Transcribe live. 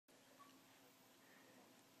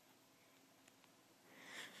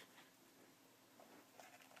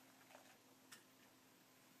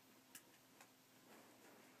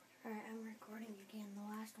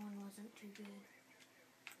good.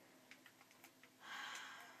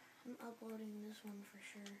 I'm uploading this one for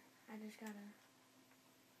sure. I just gotta...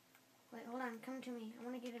 Wait, hold on. Come to me. I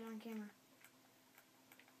want to get it on camera.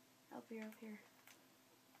 Up here, up here.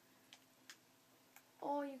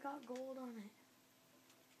 Oh, you got gold on it.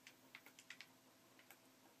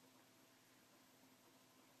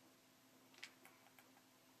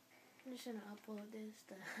 I'm just gonna upload this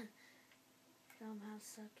to show them how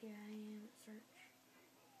sucky I am at search.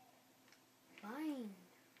 Fine.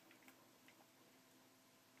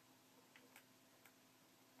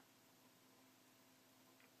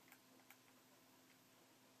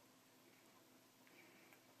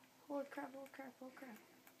 Holy crap, holy crap, holy crap.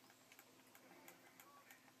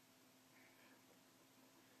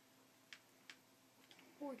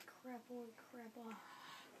 Holy crap, holy crap. Oh.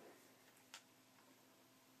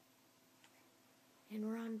 And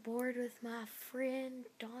we're on board with my friend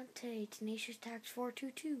Dante, Tenacious Tax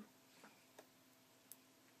 422.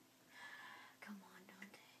 Come on,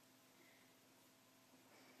 Dante.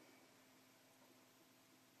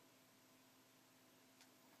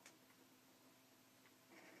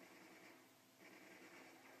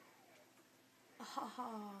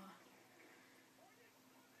 Ah.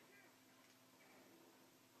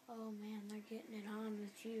 Oh man, they're getting it on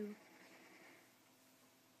with you.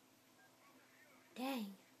 Dang,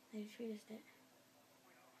 they just used it.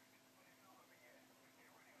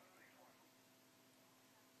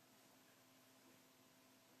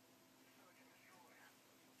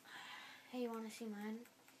 Hey, you wanna see mine?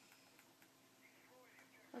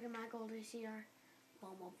 Look at my gold ACR.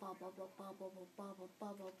 Bubble, bubble, bubble, bubble, bubble,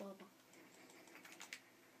 bubble, bubble.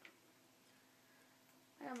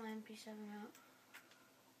 I got my MP7 out.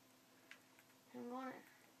 I'm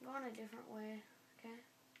going a different way, okay?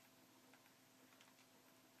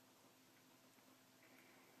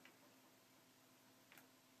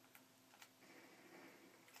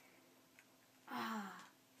 Ah,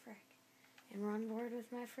 frick. And we're on board with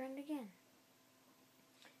my friend again.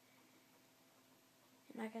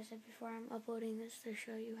 And like I said before, I'm uploading this to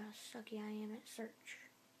show you how sucky I am at search.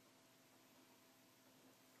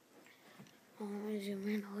 Oh, let me zoom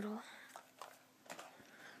in a little.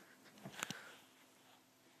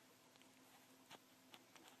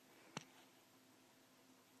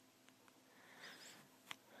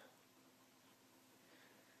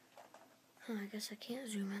 I guess I can't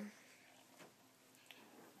zoom in.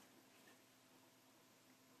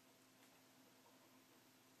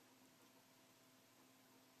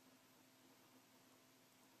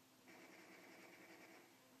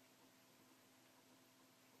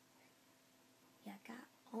 Yeah, got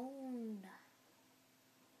owned.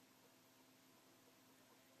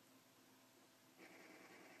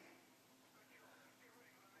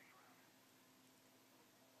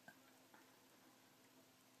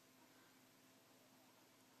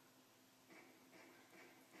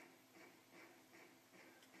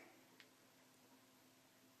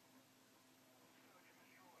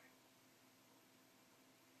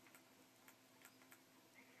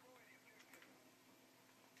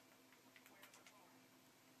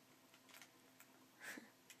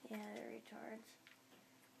 Yeah, they're retards.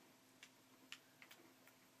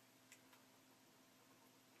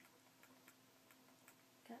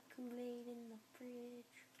 Got Kool-Aid in the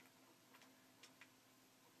fridge.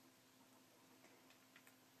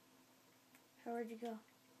 Where'd you go?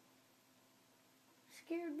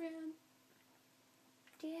 Scared man.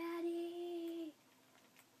 Daddy.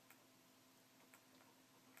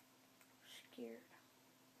 Scared.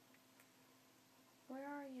 Where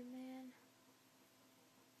are you, man?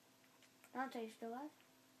 Dante, you still alive?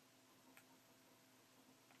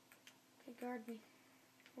 Okay, guard me.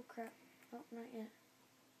 Oh crap. Oh, not yet.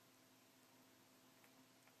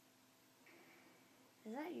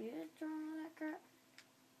 Is that you that's throwing all that crap?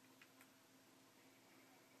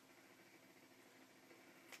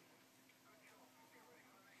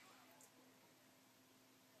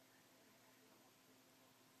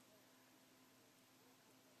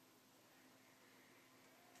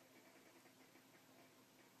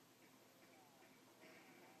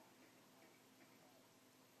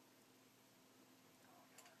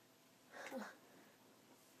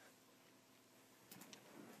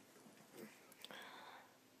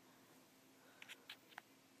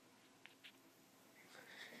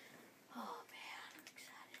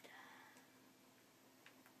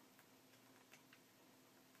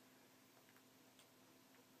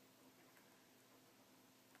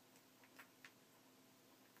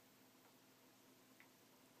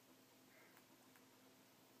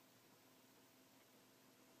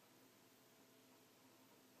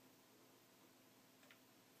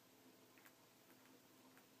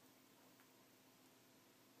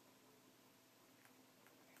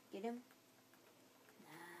 Hit him.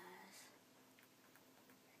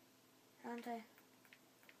 Nice. Dante.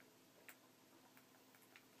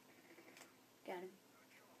 Got him.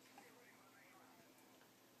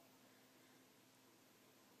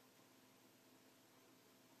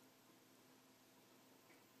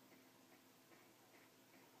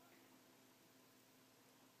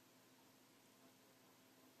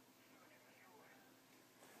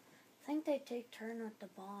 I think they take turn with the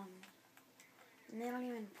bomb. And they don't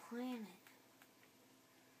even plan it.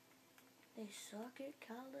 They suck at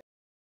Call of